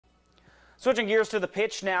Switching gears to the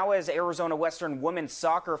pitch now as Arizona Western women's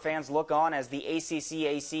soccer fans look on as the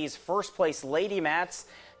ACCAC's first place Lady Mats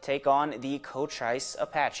take on the Cochise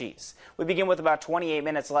Apaches. We begin with about 28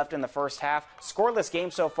 minutes left in the first half. Scoreless game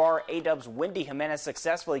so far. A-Dub's Wendy Jimenez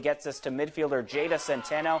successfully gets this to midfielder Jada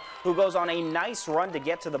Centeno, who goes on a nice run to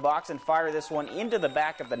get to the box and fire this one into the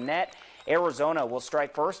back of the net. Arizona will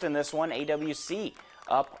strike first in this one. AWC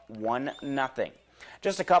up 1-0.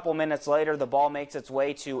 Just a couple minutes later, the ball makes its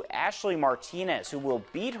way to Ashley Martinez, who will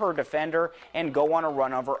beat her defender and go on a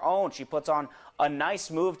run of her own. She puts on a nice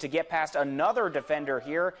move to get past another defender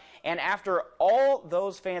here, and after all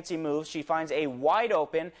those fancy moves, she finds a wide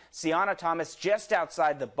open Sienna Thomas just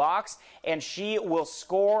outside the box, and she will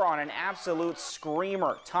score on an absolute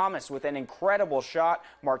screamer. Thomas with an incredible shot,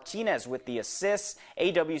 Martinez with the assists.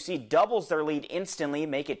 AWC doubles their lead instantly,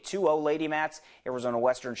 make it 2-0 Lady Mats. Arizona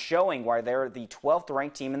Western showing why they're the 12th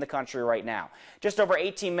ranked team in the country right now. Just over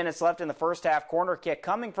 18 minutes left in the first half. Corner kick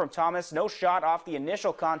coming from Thomas. No shot off the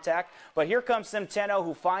initial contact, but here comes Centeno,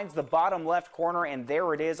 who finds the bottom left corner, and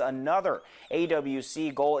there it is, another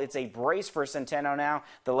AWC goal. It's a brace for Centeno now.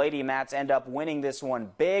 The Lady Mats end up winning this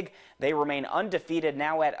one big. They remain undefeated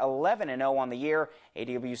now at 11-0 on the year.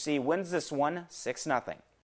 AWC wins this one 6-0.